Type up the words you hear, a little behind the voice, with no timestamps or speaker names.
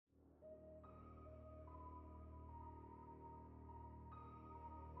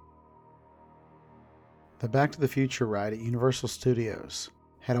The Back to the Future ride at Universal Studios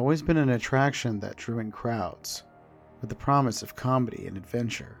had always been an attraction that drew in crowds, with the promise of comedy and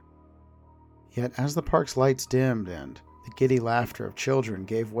adventure. Yet as the park's lights dimmed and the giddy laughter of children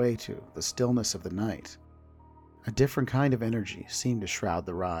gave way to the stillness of the night, a different kind of energy seemed to shroud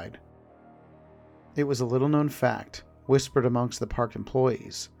the ride. It was a little-known fact, whispered amongst the park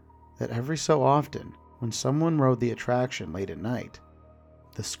employees, that every so often, when someone rode the attraction late at night,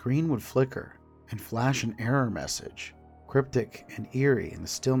 the screen would flicker and flash an error message, cryptic and eerie in the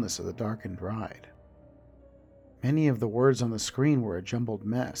stillness of the darkened ride. Many of the words on the screen were a jumbled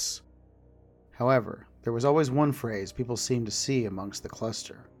mess. However, there was always one phrase people seemed to see amongst the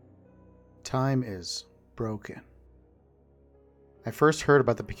cluster. Time is broken. I first heard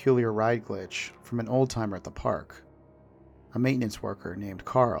about the peculiar ride glitch from an old-timer at the park, a maintenance worker named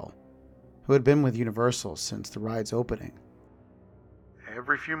Carl, who had been with Universal since the ride's opening.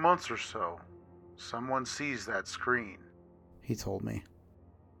 Every few months or so, someone sees that screen, he told me,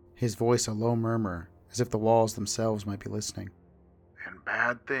 his voice a low murmur as if the walls themselves might be listening. And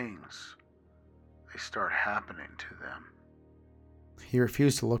bad things, they start happening to them. He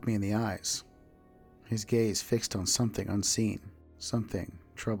refused to look me in the eyes, his gaze fixed on something unseen, something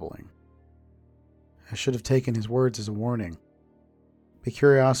troubling. I should have taken his words as a warning, but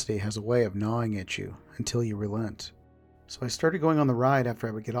curiosity has a way of gnawing at you until you relent. So I started going on the ride after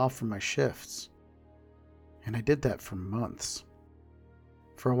I would get off from my shifts, and I did that for months.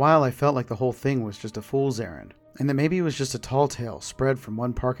 For a while I felt like the whole thing was just a fool's errand, and that maybe it was just a tall tale spread from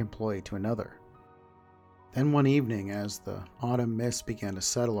one park employee to another. Then one evening, as the autumn mist began to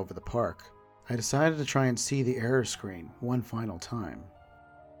settle over the park, I decided to try and see the error screen one final time.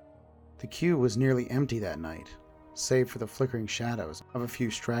 The queue was nearly empty that night, save for the flickering shadows of a few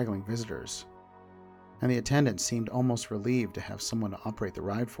straggling visitors, and the attendant seemed almost relieved to have someone to operate the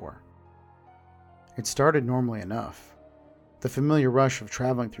ride for. It started normally enough, the familiar rush of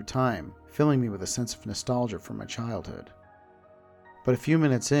traveling through time filling me with a sense of nostalgia from my childhood. But a few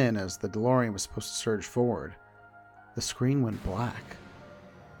minutes in, as the DeLorean was supposed to surge forward, the screen went black,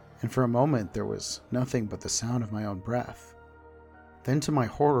 and for a moment there was nothing but the sound of my own breath. Then, to my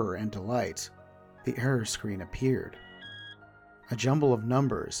horror and delight, the error screen appeared. A jumble of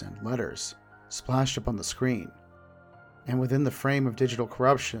numbers and letters splashed up on the screen, and within the frame of digital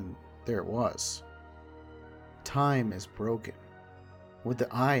corruption, there it was. Time is broken, with the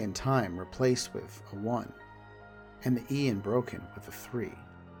I in time replaced with a 1, and the E in broken with a 3.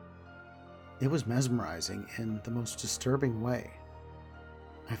 It was mesmerizing in the most disturbing way.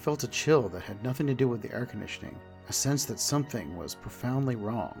 I felt a chill that had nothing to do with the air conditioning, a sense that something was profoundly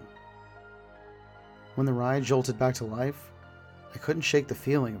wrong. When the ride jolted back to life, I couldn't shake the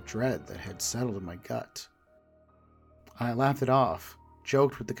feeling of dread that had settled in my gut. I laughed it off,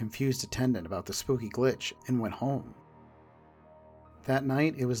 joked with the confused attendant about the spooky glitch, and went home. That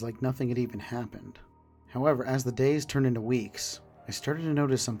night, it was like nothing had even happened. However, as the days turned into weeks, I started to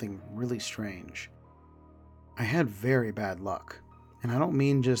notice something really strange. I had very bad luck, and I don't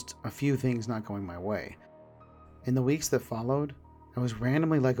mean just a few things not going my way. In the weeks that followed, I was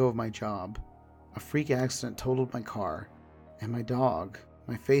randomly let go of my job, a freak accident totaled my car, and my dog,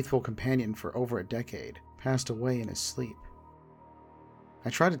 my faithful companion for over a decade, passed away in his sleep. I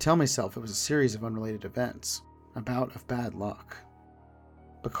tried to tell myself it was a series of unrelated events, a bout of bad luck.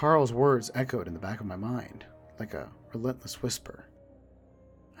 But Carl's words echoed in the back of my mind, like a relentless whisper.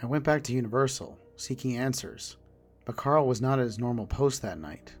 I went back to Universal, seeking answers, but Carl was not at his normal post that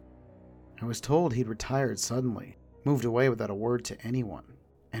night. I was told he'd retired suddenly, moved away without a word to anyone,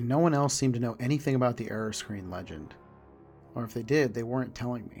 and no one else seemed to know anything about the error screen legend. Or if they did, they weren't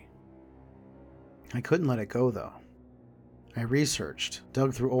telling me. I couldn't let it go, though. I researched,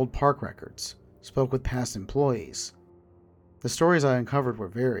 dug through old park records, spoke with past employees. The stories I uncovered were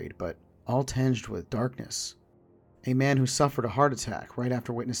varied, but all tinged with darkness. A man who suffered a heart attack right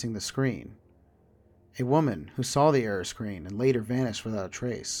after witnessing the screen. A woman who saw the error screen and later vanished without a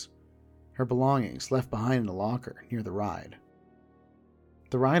trace, her belongings left behind in a locker near the ride.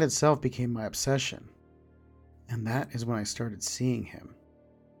 The ride itself became my obsession, and that is when I started seeing him.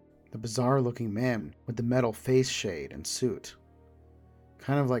 The bizarre-looking man with the metal face shade and suit,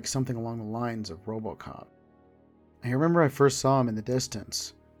 kind of like something along the lines of RoboCop. I remember I first saw him in the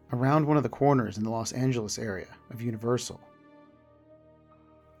distance, around one of the corners in the Los Angeles area of Universal.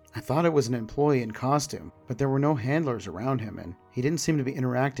 I thought it was an employee in costume, but there were no handlers around him, and he didn't seem to be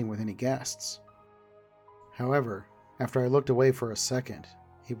interacting with any guests. However, after I looked away for a second,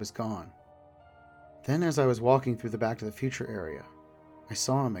 he was gone. Then, as I was walking through the Back to the Future area, I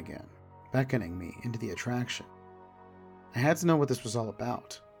saw him again, beckoning me into the attraction. I had to know what this was all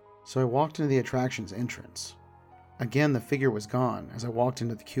about. So I walked into the attraction's entrance. Again, the figure was gone as I walked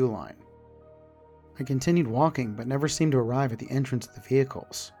into the queue line. I continued walking, but never seemed to arrive at the entrance of the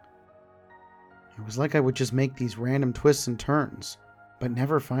vehicles. It was like I would just make these random twists and turns, but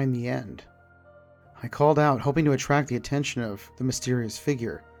never find the end. I called out, hoping to attract the attention of the mysterious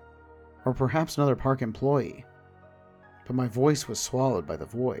figure, or perhaps another park employee, but my voice was swallowed by the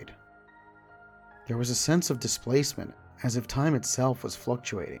void. There was a sense of displacement, as if time itself was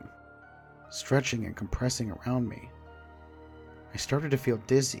fluctuating, stretching and compressing around me. I started to feel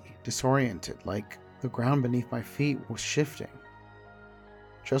dizzy, disoriented, like the ground beneath my feet was shifting.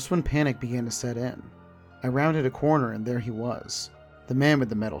 Just when panic began to set in, I rounded a corner and there he was, the man with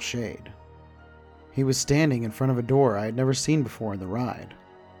the metal shade. He was standing in front of a door I had never seen before in the ride.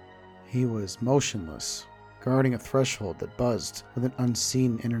 He was motionless, guarding a threshold that buzzed with an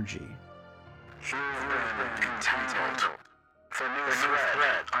unseen energy. You've been entangled. The new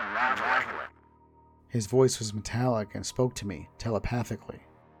thread unraveling. His voice was metallic and spoke to me telepathically.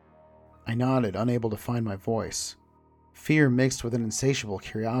 I nodded, unable to find my voice. Fear mixed with an insatiable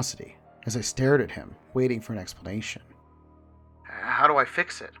curiosity as I stared at him, waiting for an explanation. How do I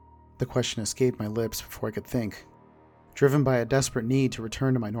fix it? The question escaped my lips before I could think. Driven by a desperate need to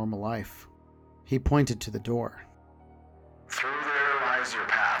return to my normal life, he pointed to the door. Through there lies your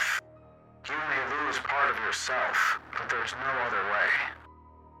path. You may lose part of yourself, but there's no other way.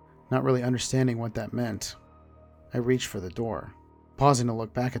 Not really understanding what that meant, I reached for the door, pausing to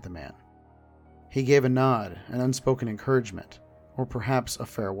look back at the man. He gave a nod, an unspoken encouragement, or perhaps a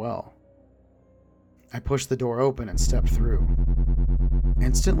farewell. I pushed the door open and stepped through.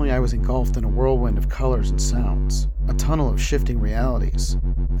 Instantly, I was engulfed in a whirlwind of colors and sounds, a tunnel of shifting realities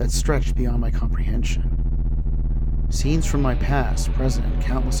that stretched beyond my comprehension. Scenes from my past, present, and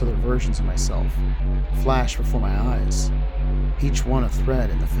countless other versions of myself flashed before my eyes, each one a thread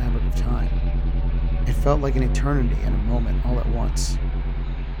in the fabric of time. It felt like an eternity and a moment all at once,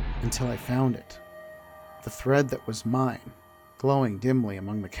 until I found it. The thread that was mine, glowing dimly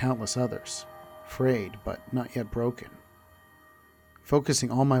among the countless others, frayed but not yet broken.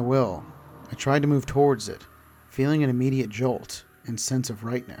 Focusing all my will, I tried to move towards it, feeling an immediate jolt and sense of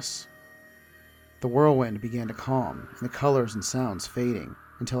rightness. The whirlwind began to calm, and the colors and sounds fading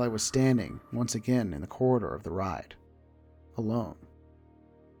until I was standing once again in the corridor of the ride, alone.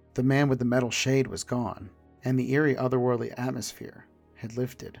 The man with the metal shade was gone, and the eerie otherworldly atmosphere had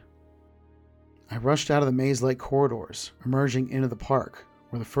lifted. I rushed out of the maze-like corridors, emerging into the park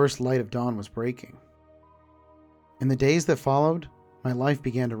where the first light of dawn was breaking. In the days that followed, my life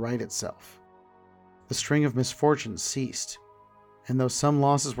began to right itself. The string of misfortunes ceased, and though some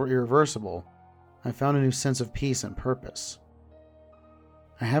losses were irreversible, I found a new sense of peace and purpose.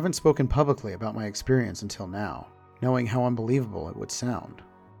 I haven't spoken publicly about my experience until now, knowing how unbelievable it would sound.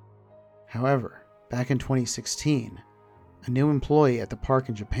 However, back in 2016, a new employee at the park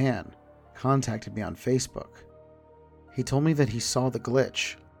in Japan contacted me on Facebook. He told me that he saw the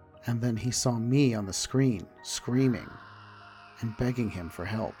glitch, and then he saw me on the screen, screaming and begging him for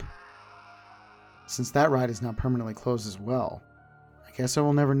help. Since that ride is now permanently closed as well, I guess I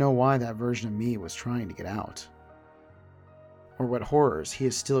will never know why that version of me was trying to get out, or what horrors he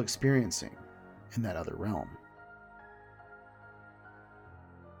is still experiencing in that other realm.